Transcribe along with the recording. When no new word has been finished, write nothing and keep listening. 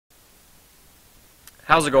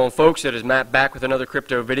How's it going, folks? It is Matt back with another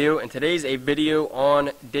crypto video, and today's a video on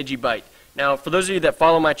DigiByte. Now, for those of you that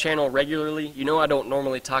follow my channel regularly, you know I don't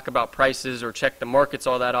normally talk about prices or check the markets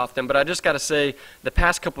all that often, but I just got to say the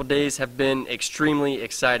past couple days have been extremely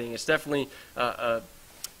exciting. It's definitely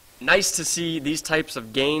nice to see these types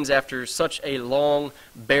of gains after such a long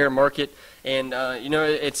bear market. And you know,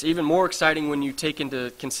 it's even more exciting when you take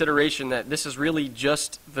into consideration that this is really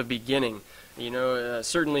just the beginning. You know,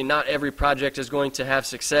 certainly not every project is going to have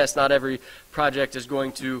success. Not every project is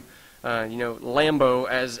going to, you know, Lambo,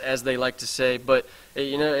 as they like to say. But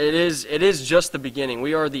you know, it is just the beginning.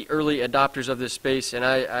 We are the early adopters of this space, and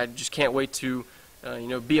I just can't wait to, you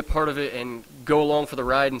know, be a part of it and go along for the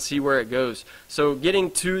ride and see where it goes. So,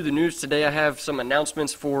 getting to the news today, I have some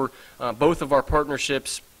announcements for both of our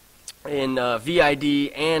partnerships in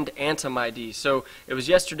V-ID and AntumID. So it was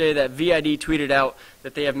yesterday that V-ID tweeted out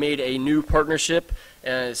that they have made a new partnership.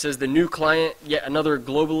 It says the new client, yet another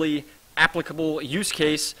globally applicable use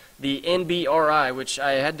case, the NBRI, which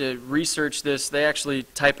I had to research this. They actually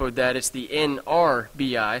typoed that. It's the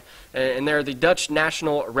NRBI, and they're the Dutch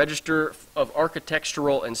National Register of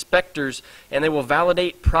Architectural Inspectors, and they will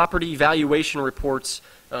validate property valuation reports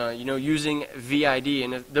you know, using V-ID.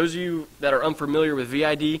 And if those of you that are unfamiliar with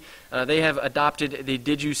V-ID, they have adopted the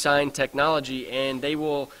DigiSign technology, and they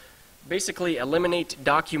will basically eliminate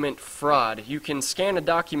document fraud. You can scan a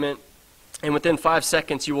document, and within 5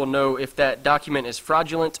 seconds you will know if that document is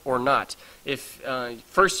fraudulent or not. If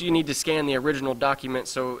first you need to scan the original document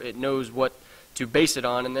so it knows what to base it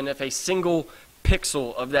on, and then if a single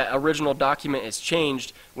pixel of that original document is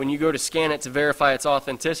changed, when you go to scan it to verify its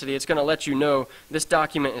authenticity, it's going to let you know this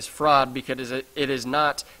document is fraud because it is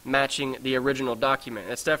not matching the original document.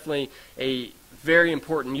 It's definitely a very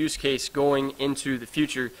important use case going into the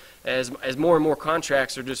future as more and more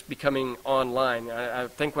contracts are just becoming online. I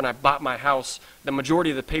think when I bought my house, the majority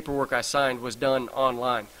of the paperwork I signed was done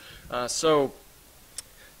online. So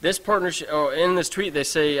this partnership, in this tweet they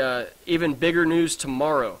say even bigger news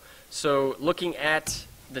tomorrow. So looking at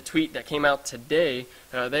the tweet that came out today,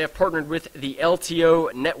 they have partnered with the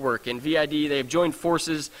LTO network and V-ID. They have joined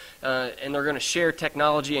forces, and they're going to share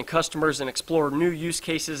technology and customers and explore new use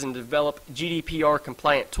cases and develop GDPR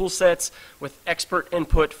compliant tool sets with expert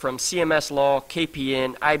input from CMS Law,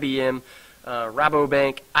 KPN, IBM,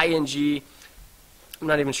 Rabobank, ING. I'm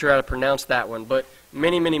not even sure how to pronounce that one, but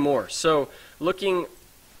many, many more. So looking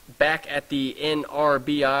back at the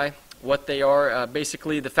NRBI, what they are,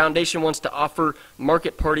 basically the foundation wants to offer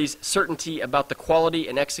market parties certainty about the quality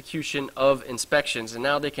and execution of inspections, and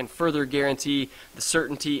now they can further guarantee the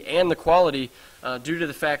certainty and the quality due to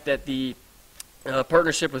the fact that the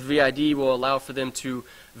partnership with V-ID will allow for them to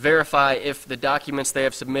verify if the documents they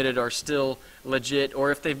have submitted are still legit or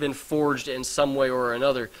if they've been forged in some way or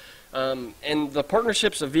another. And the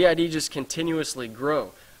partnerships of V-ID just continuously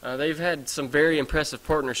grow. They've had some very impressive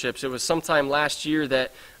partnerships. It was sometime last year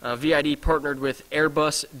that V-ID partnered with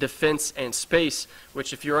Airbus Defense and Space,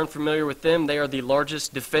 which, if you're unfamiliar with them, they are the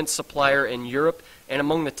largest defense supplier in Europe and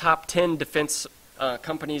among the top 10 defense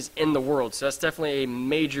companies in the world. So that's definitely a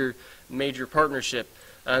major, major partnership.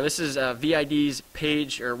 This is V-ID's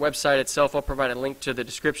page or website itself. I'll provide a link to the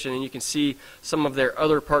description, and you can see some of their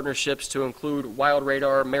other partnerships to include Wild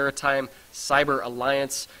Radar, Maritime Cyber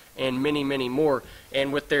Alliance, and many, many more.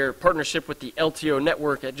 And with their partnership with the LTO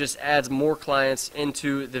network, it just adds more clients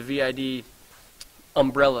into the V-ID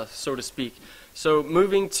umbrella, so to speak. So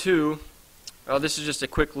moving to, this is just a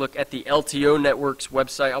quick look at the LTO network's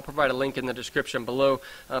website. I'll provide a link in the description below.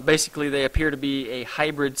 Basically, they appear to be a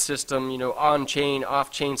hybrid system, you know, on-chain,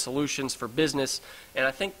 off-chain solutions for business. And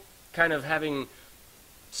I think kind of having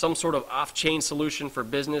some sort of off-chain solution for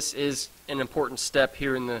business is an important step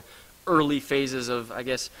here in the early phases of, I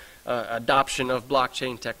guess, adoption of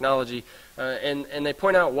blockchain technology. And they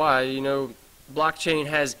point out why. You know, blockchain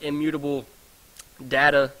has immutable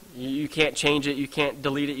data. You can't change it, you can't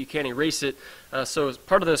delete it, you can't erase it. So as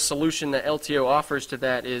part of the solution that LTO offers to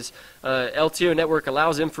that is LTO network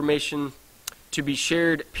allows information to be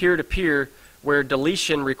shared peer-to-peer where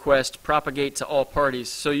deletion requests propagate to all parties.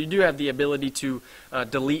 So you do have the ability to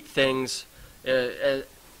delete things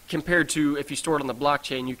compared to if you store it on the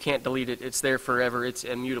blockchain, you can't delete it. It's there forever. It's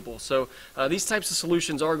immutable. So these types of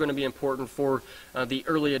solutions are going to be important for the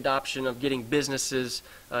early adoption of getting businesses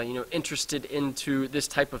you know, interested into this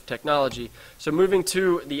type of technology. So moving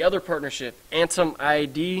to the other partnership,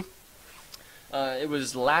 AntumID. It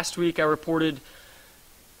was last week I reported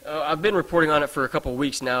I've been reporting on it for a couple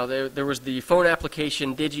weeks now. There was the phone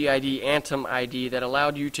application DigiID AntumID that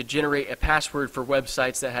allowed you to generate a password for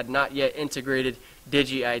websites that had not yet integrated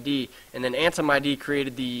DigiID. And then AntumID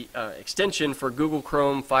created the extension for Google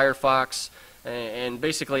Chrome, Firefox, and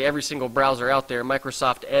basically every single browser out there,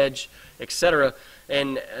 Microsoft Edge, etc.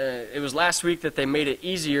 And it was last week that they made it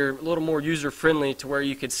easier, a little more user-friendly, to where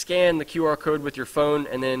you could scan the QR code with your phone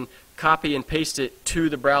and then copy and paste it to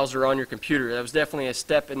the browser on your computer. That was definitely a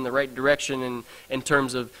step in the right direction in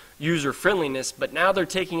terms of user-friendliness, but now they're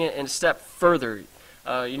taking it a step further.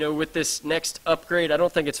 You know, with this next upgrade, I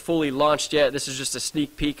don't think it's fully launched yet. This is just a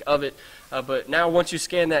sneak peek of it. But now once you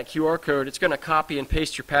scan that QR code, it's going to copy and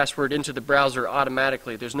paste your password into the browser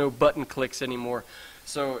automatically. There's no button clicks anymore.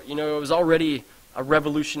 So, you know, it was already a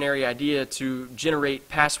revolutionary idea to generate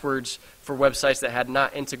passwords for websites that had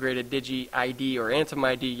not integrated DigiID or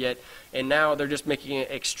AntumID yet, and now they're just making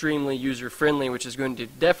it extremely user-friendly, which is going to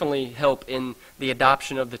definitely help in the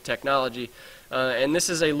adoption of the technology. And this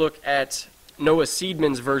is a look at Noah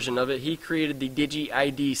Seidman's version of it. He created the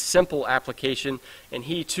DigiID Simple application, and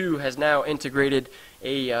he too has now integrated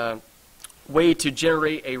a way to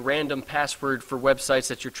generate a random password for websites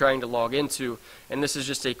that you're trying to log into. And this is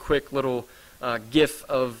just a quick little GIF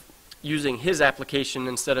of using his application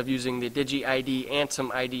instead of using the DigiID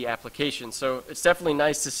AntumID application. So it's definitely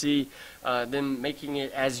nice to see them making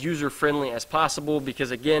it as user-friendly as possible,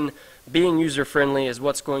 because again, being user-friendly is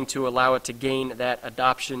what's going to allow it to gain that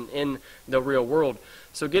adoption in the real world.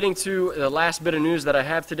 So getting to the last bit of news that I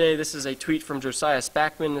have today, this is a tweet from Josiah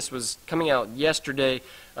Spackman. This was coming out yesterday,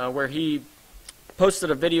 where he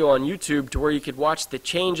posted a video on YouTube to where you could watch the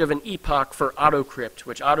change of an epoch for Odocrypt,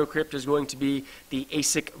 which Odocrypt is going to be the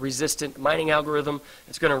ASIC resistant mining algorithm.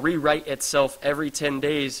 It's going to rewrite itself every 10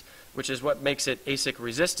 days, which is what makes it ASIC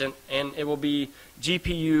resistant, and it will be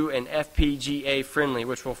GPU and FPGA friendly,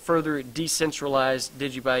 which will further decentralize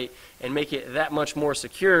DigiByte and make it that much more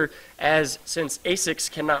secure, as since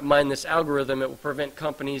ASICs cannot mine this algorithm, it will prevent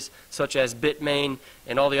companies such as Bitmain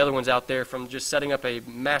and all the other ones out there from just setting up a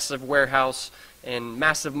massive warehouse and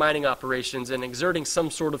massive mining operations and exerting some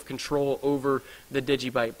sort of control over the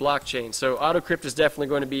DigiByte blockchain. So Odocrypt is definitely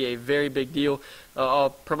going to be a very big deal. I'll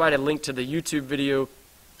provide a link to the YouTube video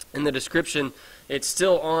in the description. It's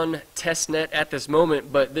still on testnet at this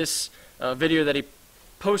moment, but this video that he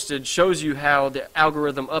posted shows you how the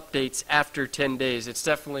algorithm updates after 10 days. It's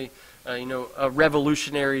definitely you know, a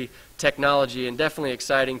revolutionary technology, and definitely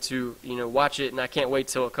exciting to, you know, watch it, and I can't wait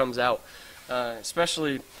till it comes out.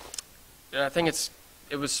 Especially, I think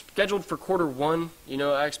it was scheduled for Q1. You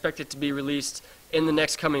know, I expect it to be released in the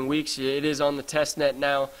next coming weeks. It is on the testnet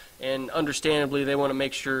now, and understandably they want to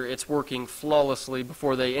make sure it's working flawlessly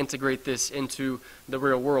before they integrate this into the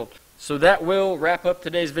real world. So that will wrap up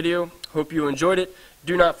today's video. Hope you enjoyed it.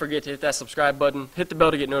 Do not forget to hit that subscribe button, hit the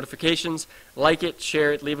bell to get notifications, like it,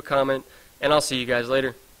 share it, leave a comment, and I'll see you guys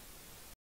later.